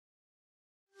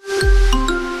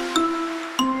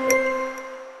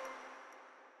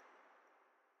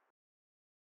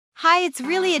Hi, it's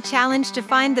really a challenge to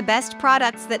find the best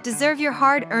products that deserve your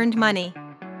hard-earned money.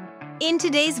 In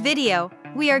today's video,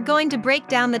 we are going to break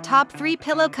down the top 3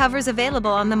 pillow covers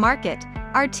available on the market.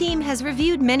 Our team has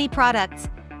reviewed many products,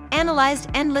 analyzed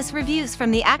endless reviews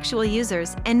from the actual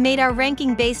users, and made our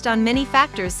ranking based on many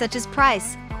factors such as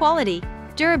price, quality,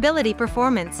 durability,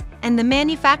 performance, and the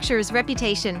manufacturer's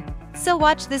reputation. So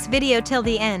watch this video till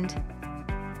the end.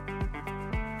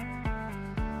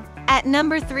 At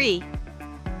number 3.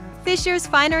 Fisher's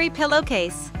Finery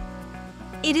Pillowcase.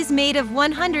 It is made of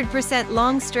 100%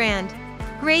 long strand,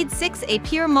 grade 6A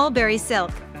pure mulberry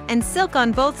silk, and silk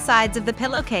on both sides of the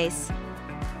pillowcase.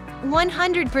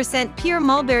 100% pure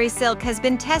mulberry silk has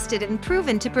been tested and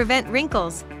proven to prevent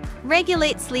wrinkles,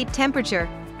 regulate sleep temperature,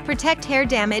 protect hair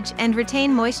damage, and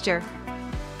retain moisture.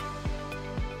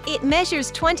 It measures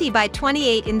 20 by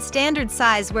 28 in standard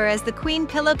size, whereas the Queen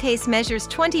pillowcase measures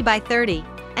 20 by 30,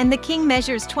 and the King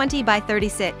measures 20 by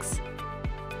 36.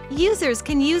 Users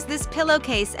can use this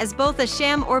pillowcase as both a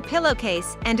sham or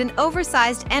pillowcase, and an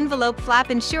oversized envelope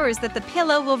flap ensures that the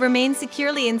pillow will remain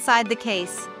securely inside the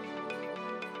case.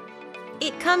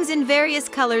 It comes in various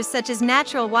colors such as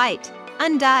natural white,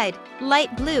 undyed,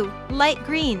 light blue, light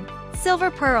green, silver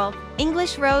pearl,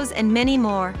 English rose, and many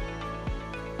more.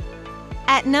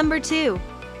 At number 2.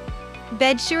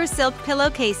 Bedsure Silk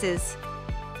Pillowcases.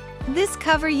 This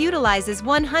cover utilizes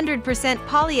 100%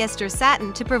 polyester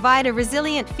satin to provide a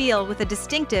resilient feel with a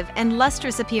distinctive and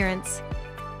lustrous appearance.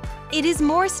 It is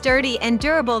more sturdy and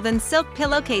durable than silk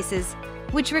pillowcases,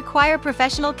 which require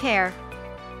professional care.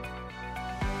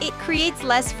 It creates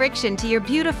less friction to your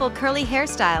beautiful curly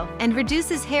hairstyle and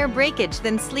reduces hair breakage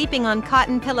than sleeping on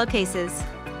cotton pillowcases.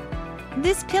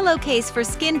 This pillowcase for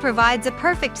skin provides a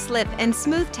perfect slip and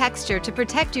smooth texture to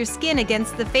protect your skin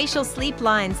against the facial sleep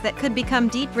lines that could become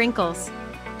deep wrinkles.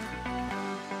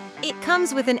 It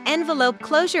comes with an envelope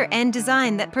closure end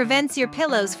design that prevents your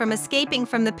pillows from escaping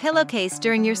from the pillowcase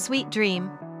during your sweet dream.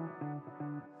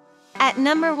 At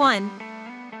number 1.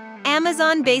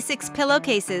 Amazon Basics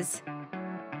Pillowcases.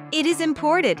 It is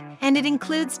imported, and it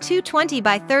includes two 20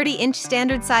 by 30-inch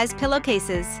standard size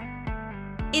pillowcases.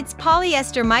 Its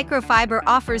polyester microfiber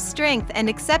offers strength and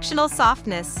exceptional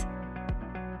softness.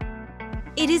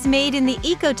 It is made in the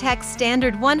Ecotech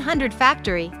Standard 100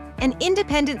 factory, an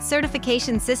independent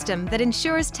certification system that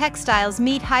ensures textiles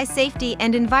meet high safety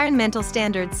and environmental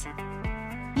standards.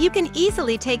 You can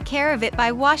easily take care of it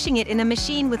by washing it in a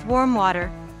machine with warm water.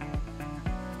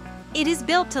 It is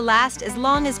built to last as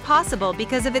long as possible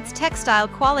because of its textile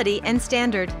quality and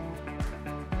standard.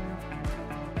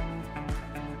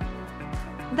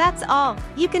 That's all.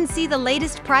 You can see the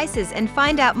latest prices and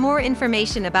find out more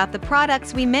information about the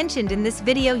products we mentioned in this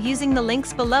video using the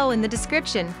links below in the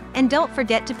description. And don't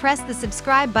forget to press the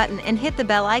subscribe button and hit the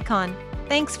bell icon.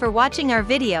 Thanks for watching our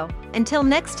video. Until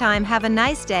next time, have a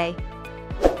nice day.